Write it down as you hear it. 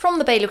From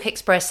the Bailiwick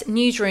Express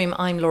newsroom,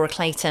 I'm Laura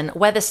Clayton.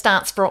 Weather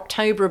stats for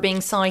October are being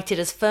cited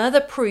as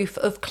further proof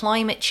of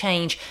climate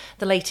change.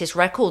 The latest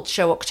records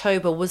show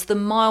October was the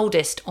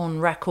mildest on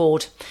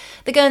record.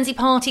 The Guernsey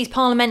Party's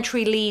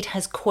parliamentary lead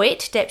has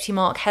quit. Deputy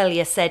Mark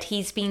Hellier said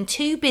he's been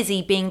too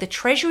busy being the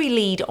Treasury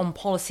lead on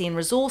policy and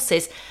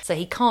resources, so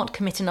he can't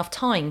commit enough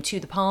time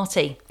to the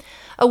party.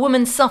 A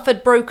woman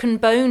suffered broken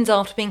bones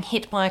after being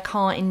hit by a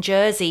car in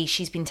Jersey.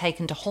 She's been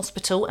taken to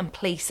hospital and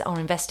police are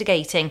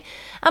investigating.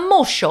 And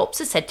more shops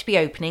are said to be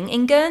opening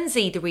in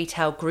Guernsey. The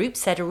retail group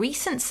said a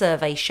recent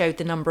survey showed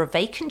the number of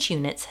vacant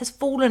units has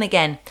fallen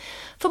again.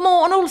 For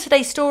more on all of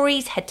today's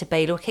stories, head to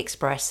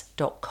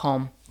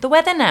bailiwickexpress.com. The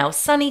weather now,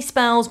 sunny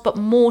spells but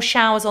more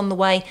showers on the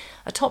way,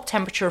 a top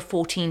temperature of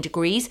 14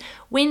 degrees,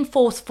 wind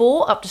force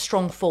 4 up to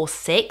strong force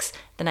 6.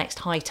 The next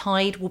high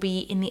tide will be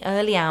in the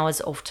early hours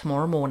of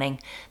tomorrow morning.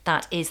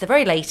 That is the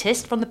very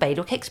latest from the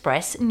Bailiwick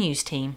Express news team.